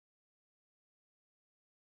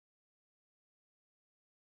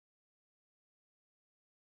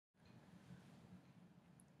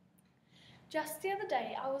Just the other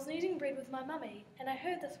day, I was kneading bread with my mummy, and I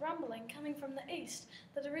heard this rumbling coming from the east,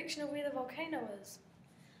 the direction of where the volcano is.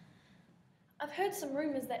 I've heard some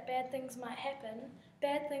rumours that bad things might happen,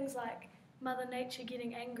 bad things like Mother Nature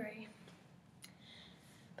getting angry.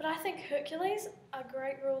 But I think Hercules, our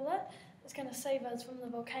great ruler, is going to save us from the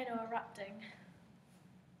volcano erupting.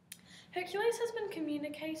 Hercules has been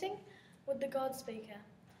communicating with the God Speaker.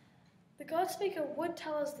 The God Speaker would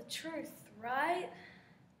tell us the truth, right?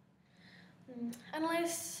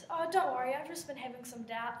 Unless, oh, don't worry, I've just been having some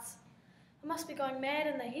doubts. I must be going mad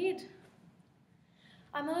in the head.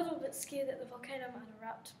 I'm a little bit scared that the volcano might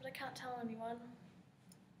erupt, but I can't tell anyone.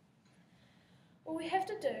 All we have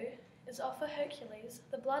to do is offer Hercules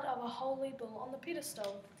the blood of a holy bull on the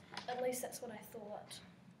pedestal. At least that's what I thought.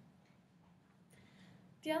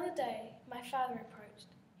 The other day, my father approached.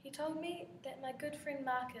 He told me that my good friend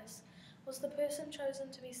Marcus was the person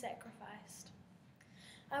chosen to be sacrificed.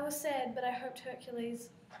 I was sad, but I hoped Hercules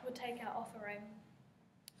would take our offering.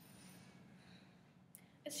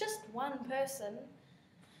 It's just one person,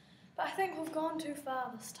 but I think we've gone too far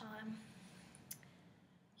this time.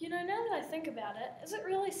 You know, now that I think about it, is it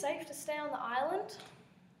really safe to stay on the island?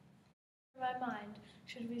 In my mind,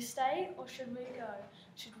 should we stay or should we go?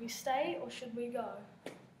 Should we stay or should we go?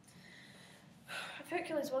 If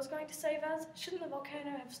Hercules was going to save us, shouldn't the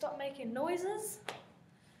volcano have stopped making noises?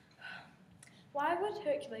 Why would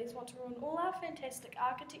Hercules want to ruin all our fantastic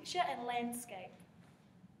architecture and landscape?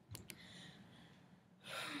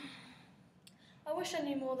 I wish I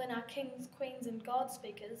knew more than our kings, queens and God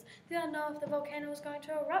speakers. Then I'd know if the volcano was going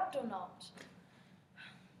to erupt or not.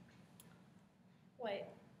 Wait,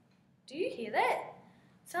 do you hear that?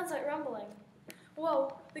 Sounds like rumbling.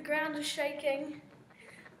 Whoa, the ground is shaking.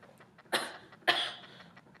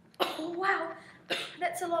 Oh wow,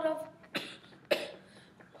 that's a lot of...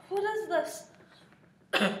 What is this?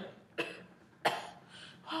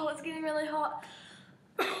 Oh, it's getting really hot.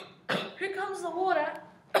 Here comes the water.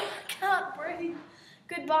 I can't breathe.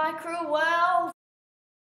 Goodbye, cruel world.